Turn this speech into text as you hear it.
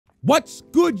What's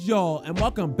good, y'all, and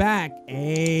welcome back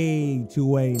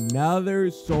to another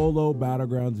solo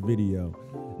Battlegrounds video.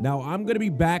 Now, I'm going to be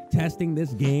back testing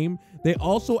this game. They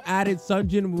also added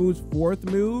Seejuu Woo's fourth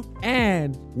move,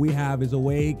 and we have his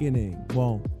awakening.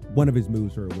 Well, one of his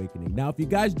moves for awakening. Now, if you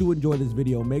guys do enjoy this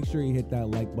video, make sure you hit that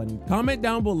like button. Comment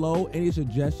down below any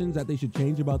suggestions that they should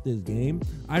change about this game.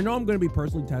 I know I'm going to be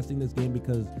personally testing this game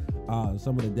because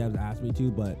some of the devs asked me to,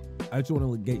 but I just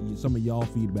want to get you some of y'all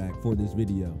feedback for this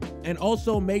video. And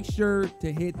also make sure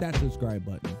to hit that subscribe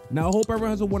button. Now, I hope everyone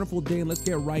has a wonderful day, and let's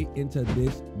get right into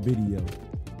this video.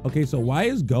 Okay, so why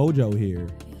is Gojo here?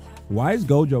 Why is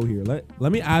Gojo here?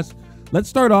 Let me ask. Let's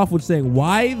start off with saying,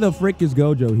 why the frick is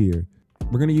Gojo here?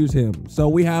 We're gonna use him. So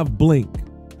we have Blink,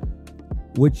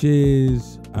 which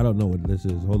is, I don't know what this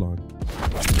is. Hold on.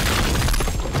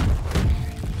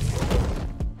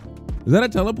 Is that a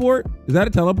teleport? Is that a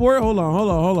teleport? Hold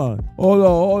on.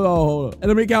 And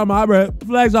let me count my breath.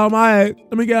 Flex on my head.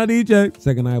 Let me count each check.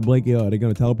 Second eye Blink. Yo, are they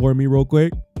gonna teleport me real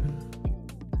quick?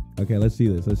 Okay, let's see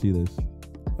this.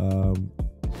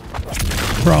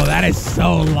 Bro, that is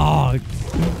so long.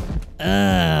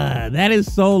 That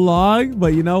is so long,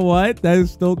 but you know what? That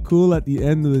is still cool at the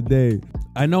end of the day.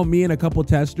 I know me and a couple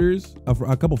testers,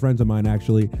 a couple friends of mine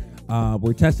actually,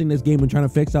 we're testing this game and trying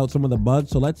to fix out some of the bugs.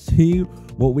 So let's see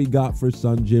what we got for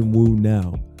Seejuu Woo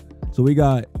now. So we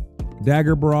got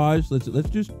Dagger Barrage. Let's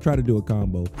just try to do a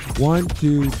combo. 1,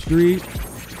 2, 3.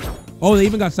 Oh, they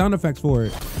even got sound effects for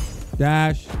it.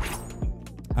 Dash.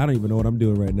 I don't even know what I'm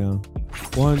doing right now.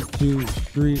 1, 2,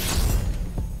 3.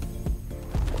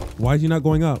 Why is he not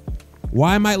going up?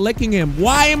 Why am I licking him?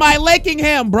 Why am I licking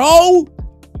him, bro?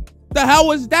 The hell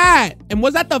was that? And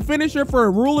was that the finisher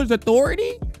for Ruler's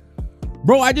Authority?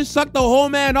 Bro, I just sucked the whole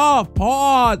man off.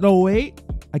 Pause. No, wait.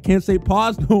 I can't say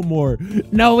pause no more.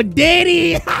 No,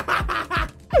 Diddy.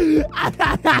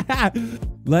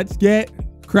 Let's get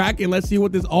cracking. Let's see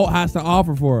what this ult has to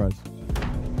offer for us.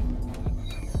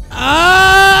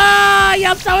 Oh,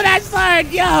 yo, some of that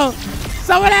sword, yo.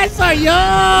 Some of that sword,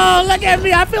 yo. Look at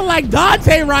me. I feel like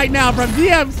Dante right now from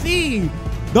DMC.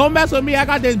 Don't mess with me. I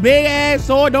got this big ass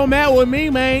sword. Don't mess with me,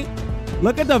 man.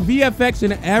 Look at the VFX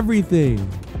and everything.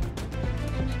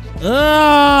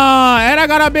 And I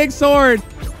got a big sword.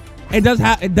 It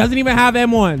doesn't even have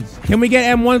M1s. Can we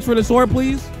get M1s for the sword,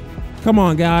 please? Come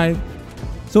on, guy.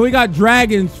 So we got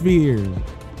Dragon Sphere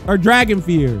or Dragon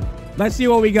Fear. Let's see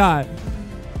what we got.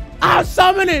 I'm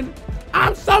summoning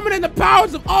the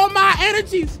powers of all my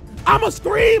energies. I'ma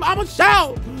scream, I'ma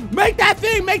shout. Make that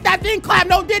thing clap.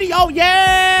 No Diddy. Oh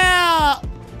yeah.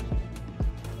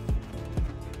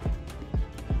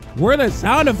 Where are the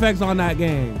sound effects on that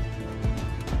game?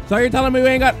 So you're telling me we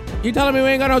ain't got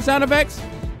no sound effects?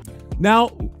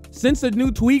 Now, since the new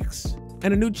tweaks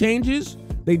and the new changes,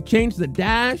 they changed the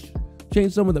dash,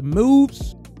 changed some of the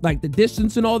moves, like the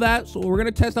distance and all that. So we're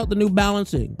gonna test out the new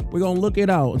balancing. We're gonna look it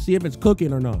out and see if it's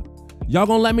cooking or not. Y'all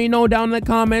gonna let me know down in the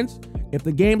comments if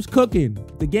the game's cooking.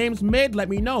 If the game's mid, let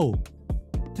me know.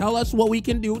 Tell us what we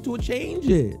can do to change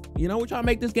it. You know, we're trying to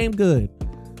make this game good.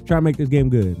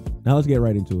 Now let's get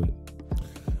right into it.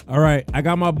 All right, I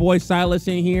got my boy Silas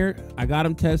in here. I got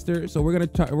him tester, so we're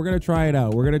gonna try it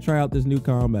out. We're gonna try out this new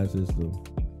combat system.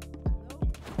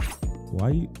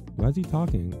 Why is he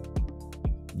talking?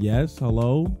 Yes,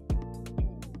 hello.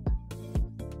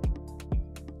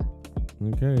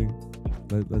 Okay,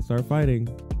 let's start fighting.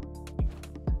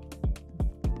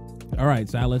 All right,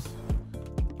 Silas.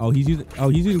 Oh, he's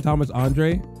using Thomas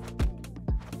Andre.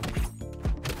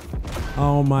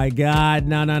 Oh my God!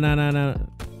 No.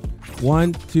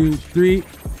 1, 2, 3.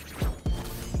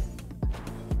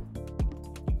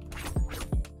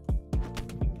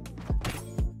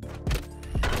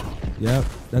 Yep,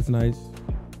 that's nice.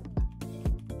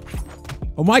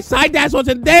 Oh, my side dash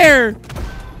wasn't there.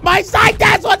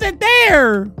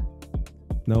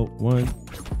 No, 1.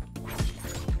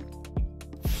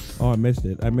 Oh, I missed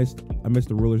it. I missed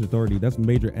the Ruler's Authority. That's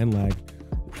major end lag.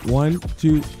 1,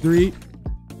 2, 3.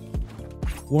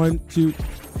 1, 2.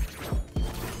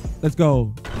 Let's go.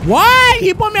 What?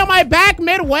 He put me on my back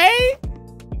midway?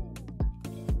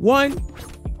 1.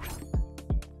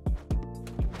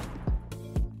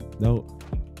 No.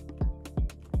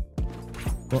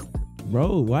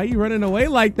 Bro, why are you running away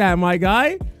like that, my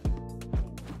guy?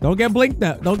 Don't get blinked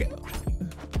up. Don't get...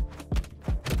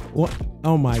 What?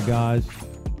 Oh my gosh.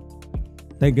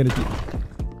 Thank goodness.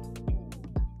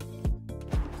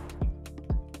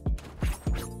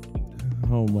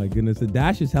 Oh my goodness, the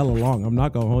dash is hella long. I'm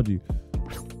not gonna hold you.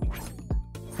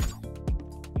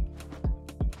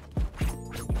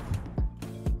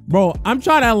 Bro, I'm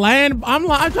trying to land. I'm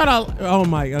trying to, oh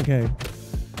my, okay.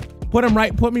 Put him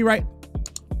right, put me right.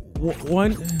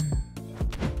 One.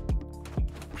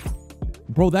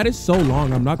 Bro, that is so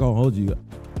long. I'm not gonna hold you.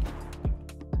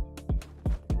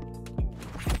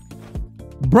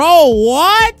 Bro,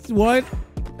 what? What?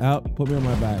 Oh, put me on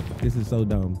my back. This is so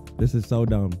dumb. This is so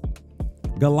dumb.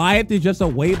 Goliath is just a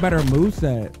way better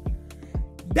moveset.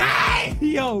 Dang,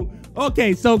 yo.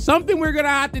 Okay, so something we're gonna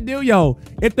have to do, yo.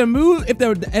 If the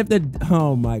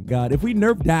oh my god, if we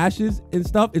nerf dashes and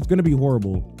stuff, it's gonna be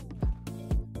horrible.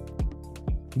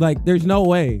 Like, there's no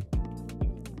way.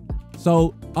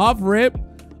 So off rip,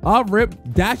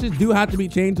 dashes do have to be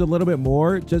changed a little bit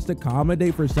more just to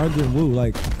accommodate for Seejuu Woo.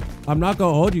 Like, I'm not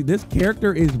gonna hold you. This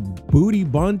character is booty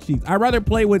bun cheeks. I'd rather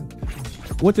play with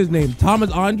what's his name,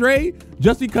 Thomas Andre,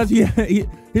 just because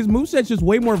his moveset's just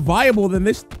way more viable than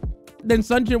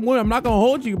Seejuu Woo. I'm not gonna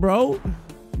hold you, bro.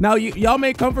 Now y'all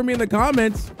may come for me in the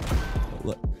comments.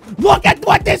 Look at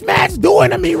what this man's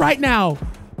doing to me right now.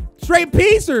 Straight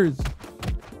piecers,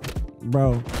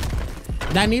 bro.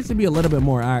 That needs to be a little bit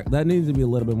more active,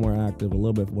 a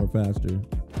little bit more faster.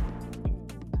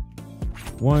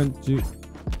 1, 2.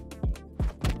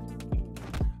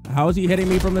 How is he hitting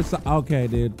me from the side? Okay,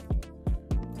 dude.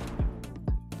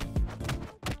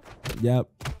 Yep.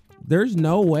 There's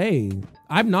no way.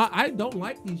 I don't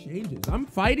like these changes. I'm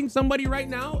fighting somebody right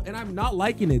now and I'm not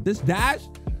liking it. This dash,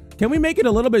 can we make it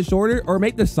a little bit shorter or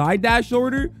make the side dash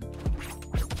shorter?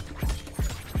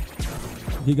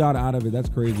 He got out of it. That's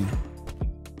crazy.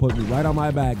 Put me right on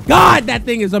my back. God, that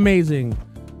thing is amazing.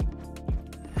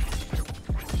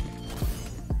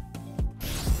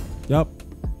 Yep.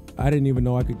 I didn't even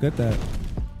know I could get that.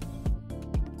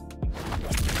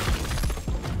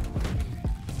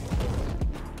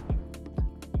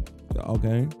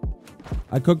 Okay.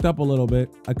 I cooked up a little bit.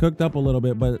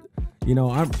 But you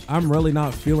know, I'm really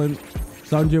not feeling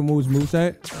Seejuu Woo's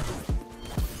moveset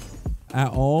at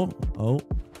all. Oh.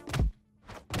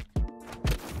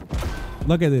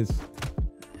 Look at this.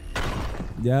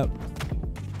 Yep.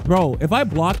 Bro, if I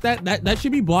block that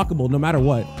should be blockable no matter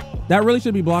what. That really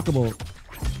should be blockable.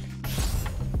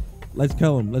 Let's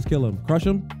kill him. Let's kill him. Crush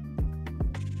him.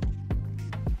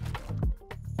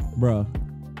 Bruh.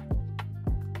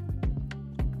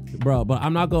 Bro, but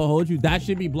I'm not gonna hold you. That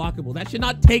should be blockable. That should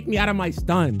not take me out of my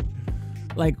stun.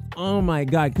 Like, oh my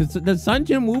god. Does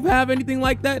Seejuu Woo have anything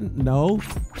like that? No.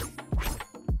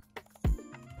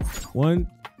 1.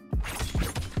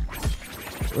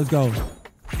 Let's go.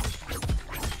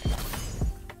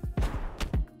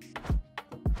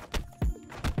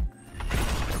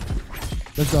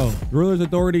 Let's go. Ruler's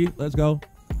authority. Let's go.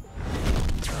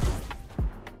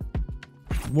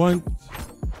 1.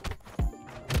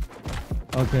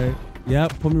 Okay.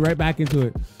 Yep. Put me right back into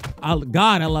it.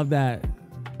 God, I love that.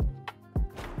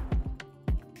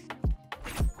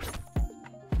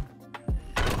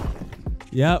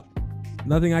 Yep.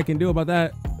 Nothing I can do about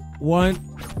that. 1.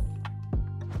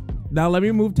 Now let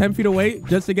me move 10 feet away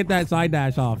just to get that side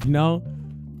dash off, you know?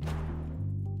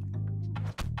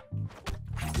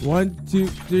 1, 2,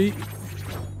 3.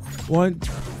 1.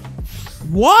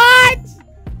 What?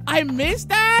 I missed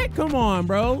that? Come on,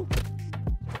 bro.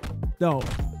 No.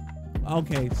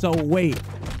 Okay, so wait.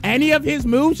 Any of his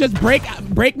moves just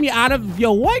break me out of...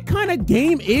 Yo, what kind of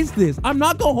game is this? I'm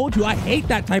not gonna hold you. I hate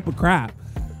that type of crap.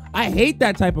 I hate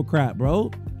that type of crap,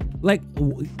 bro. Like,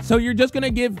 so you're just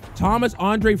gonna give Thomas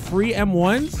Andre free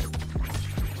M1s?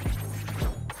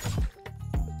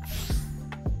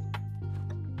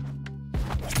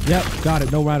 Yep, got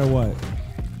it no matter what.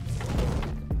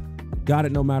 Got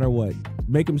it no matter what.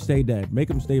 Make him stay dead. Make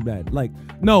him stay dead. Like,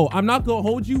 no, I'm not gonna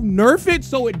hold you. Nerf it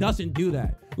so it doesn't do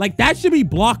that. Like, that should be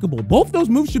blockable. Both those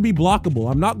moves should be blockable.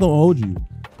 I'm not gonna hold you.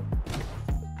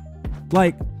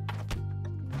 Like,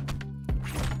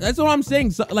 that's what I'm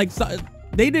saying. So, like,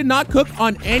 they did not cook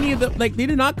on any of the, like, they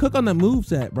did not cook on the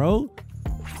moveset, bro.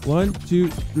 1, 2,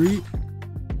 3.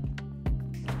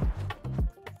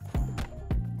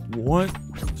 1,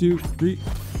 2, 3.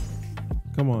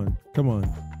 Come on. Come on.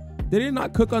 They did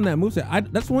not cook on that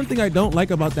moveset. That's one thing I don't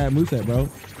like about that moveset, bro.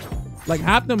 Like,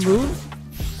 half the moves.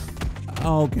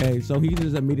 Okay, so he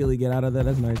just immediately get out of that.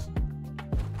 That's nice.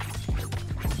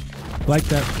 Like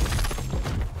that.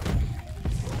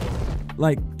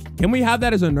 Like, can we have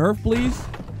that as a nerf, please?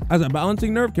 As a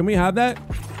balancing nerf? Can we have that?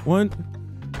 1.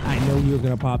 I know he was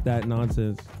gonna pop that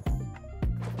nonsense.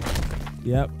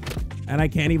 Yep. And I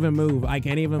can't even move. I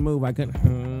can't even move. I couldn't.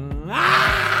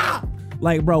 Ah!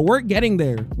 Like, bro, we're getting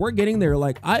there. We're getting there.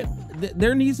 Like,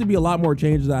 there needs to be a lot more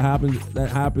changes that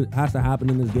has to happen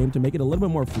in this game to make it a little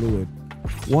bit more fluid.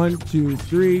 1, 2,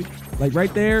 3. Like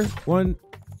right there. 1.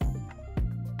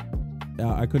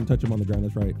 Yeah, I couldn't touch him on the ground.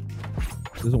 That's right.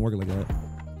 It doesn't work like that.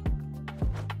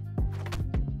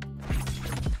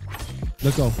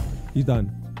 Let's go. He's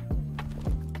done.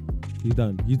 He's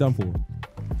done. He's done for.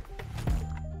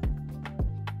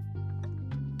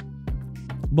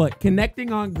 But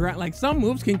connecting on ground, like some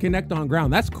moves can connect on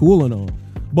ground. That's cool and all.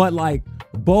 But like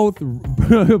both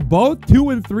 2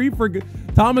 and 3 for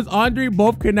Thomas Andre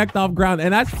both connect off ground.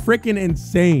 And that's freaking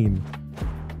insane.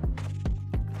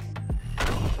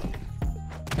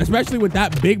 Especially with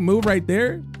that big move right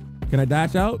there. Can I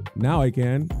dash out? Now I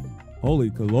can. Holy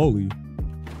kaloli.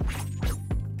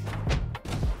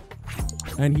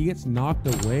 And he gets knocked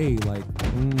away. Like,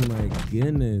 oh my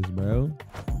goodness, bro.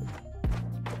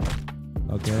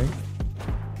 Okay.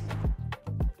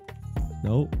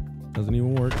 Nope. Doesn't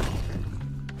even work.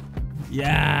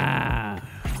 Yeah.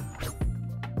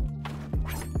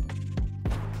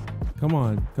 Come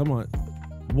on. Come on.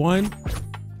 1.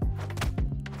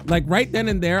 Like right then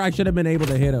and there, I should have been able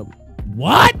to hit him.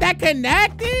 What? That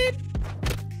connected?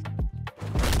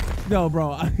 No,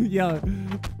 bro. Yo.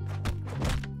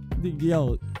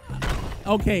 Yo.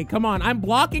 Okay, come on. I'm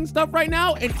blocking stuff right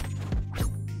now. And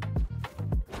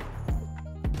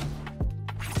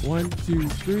 1, 2,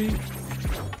 3.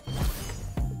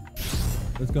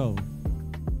 Let's go.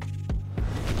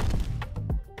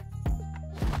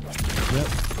 Yep.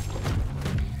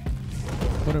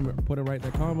 Put him right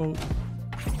in the combo.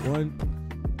 1.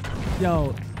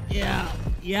 Yo. Yeah.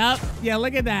 Yep. Yeah,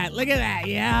 look at that. Look at that.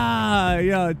 Yeah.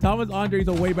 Yeah. Thomas Andre's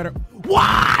a way better.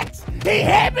 What? He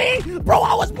hit me? Bro,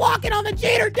 I was blocking on the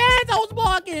Jeter dance. I was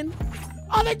blocking.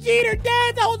 On the Jeter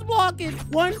dance, I was blocking.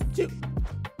 1, 2.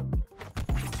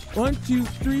 1, 2,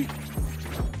 3.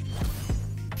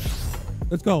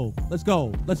 Let's go. Let's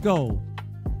go. Let's go.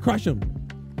 Crush him.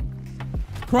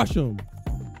 Crush him.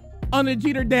 On the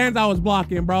Jeter dance, I was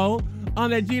blocking, bro. On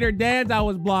the Jeter dance, I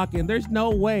was blocking. There's no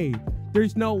way.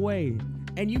 There's no way.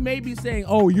 And you may be saying,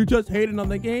 oh, you're just hating on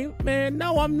the game. Man,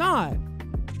 no, I'm not.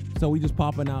 So we just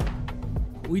popping out.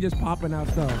 We just popping out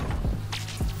stuff.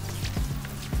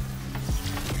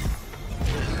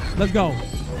 Let's go.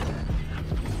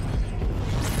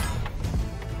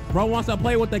 Bro wants to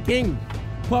play with the king.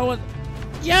 Play with...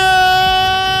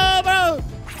 Yo, bro.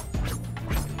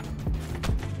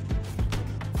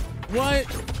 1,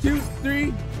 2,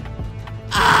 3.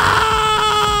 Ah!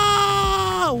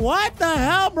 What the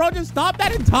hell, bro? Just stop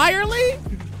that entirely?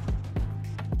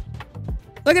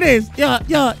 Look at this. Yeah.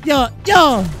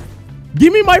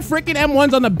 Give me my freaking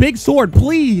M1s on the big sword,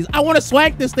 please. I want to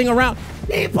swag this thing around.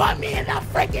 He put me in the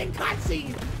freaking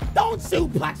cutscene. Don't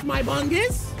suplex my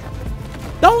bungus.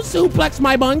 Don't suplex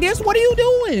my bungus. What are you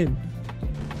doing?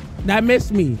 That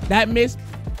missed me. That missed.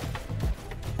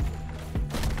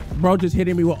 Bro just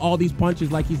hitting me with all these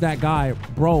punches like he's that guy.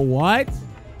 Bro, what?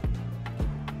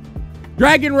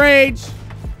 Dragon Rage.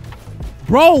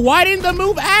 Bro, why didn't the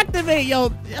move activate?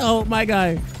 Yo, my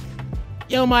guy.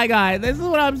 Yo, my guy. This is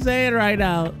what I'm saying right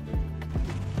now.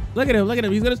 Look at him. Look at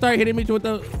him. He's going to start hitting me with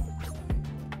the...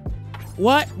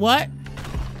 What?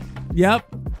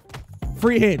 Yep.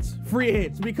 Free hits. Free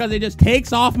hits because it just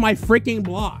takes off my freaking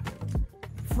block.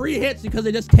 Free hits because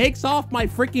it just takes off my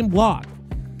freaking block.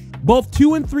 Both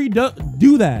 2 and 3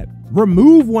 do that.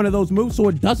 Remove one of those moves so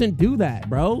it doesn't do that,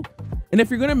 bro. And if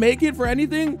you're going to make it for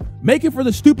anything, make it for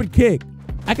the stupid kick.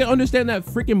 I can understand that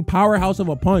freaking powerhouse of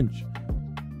a punch.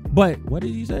 But what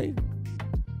did he say?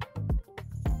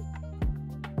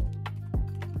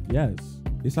 Yes.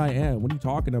 Yes, I am. What are you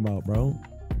talking about, bro?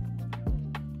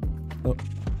 Oh.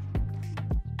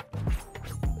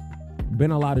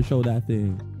 Been allowed to show that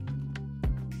thing.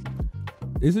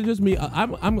 This is just me.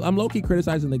 I'm low-key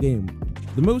criticizing the game.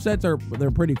 The movesets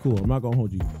they're pretty cool. I'm not gonna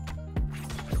hold you.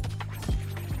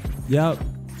 Yep.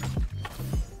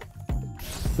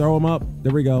 Throw him up.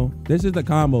 There we go. This is the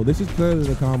combo. This is clearly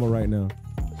the combo right now.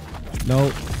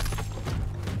 Nope.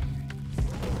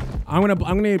 I'm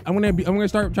gonna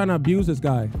start trying to abuse this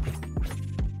guy.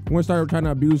 I'm gonna start trying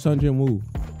to abuse Seejuu Woo.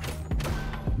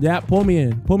 Yeah, pull me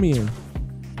in. Pull me in.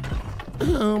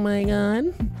 Oh my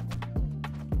god.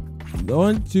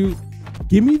 1, 2.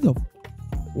 Give me the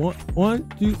 1,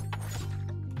 2.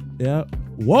 Yeah.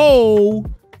 Whoa.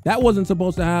 That wasn't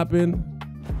supposed to happen.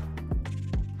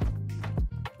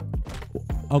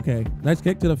 Okay. Nice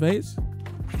kick to the face.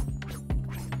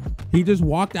 He just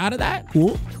walked out of that.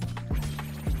 Cool.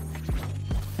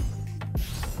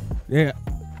 Yeah.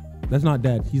 That's not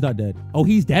dead. He's not dead. Oh,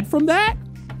 he's dead from that?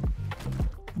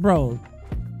 Bro.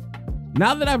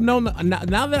 Now that I've known,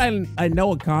 now that I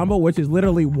know a combo, which is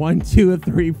literally 1, 2,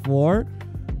 3, 4,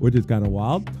 which is kind of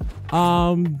wild.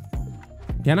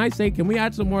 Can I say, can we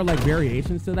add some more like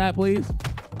variations to that, please?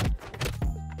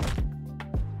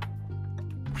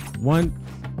 1,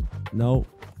 no.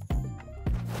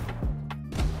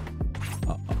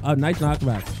 a nice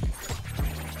knockback.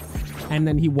 And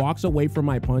then he walks away from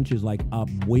my punches like a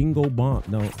wingo bomb.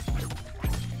 No.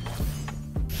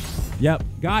 Yep,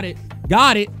 got it.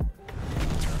 Got it.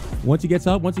 Once he gets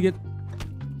up, once he gets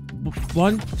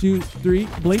 1, 2, 3,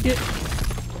 blink it.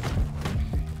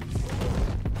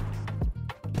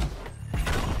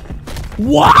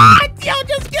 What? Yo,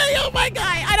 just kill my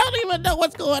guy. I don't even know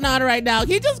what's going on right now.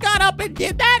 He just got up and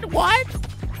did that. What?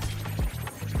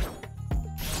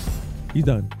 He's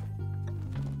done.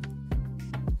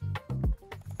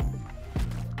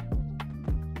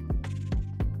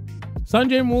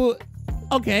 Sunjin Woo.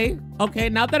 Okay. Okay.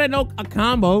 Now that I know a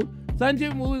combo,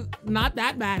 Sunjin Woo's not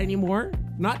that bad anymore.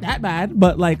 Not that bad,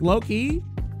 but like low key.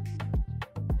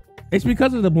 It's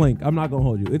because of the blink. I'm not gonna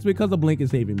hold you. It's because the blink is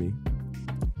saving me.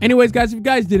 Anyways, guys, if you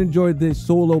guys did enjoy this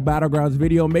solo Battlegrounds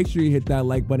video, make sure you hit that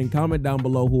like button, comment down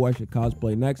below who I should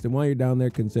cosplay next, and while you're down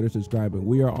there, consider subscribing.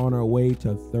 We are on our way to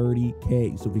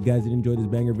 30K. So if you guys did enjoy this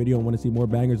banger video and want to see more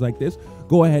bangers like this,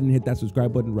 go ahead and hit that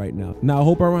subscribe button right now. Now, I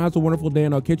hope everyone has a wonderful day,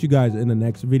 and I'll catch you guys in the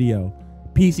next video.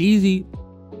 Peace easy.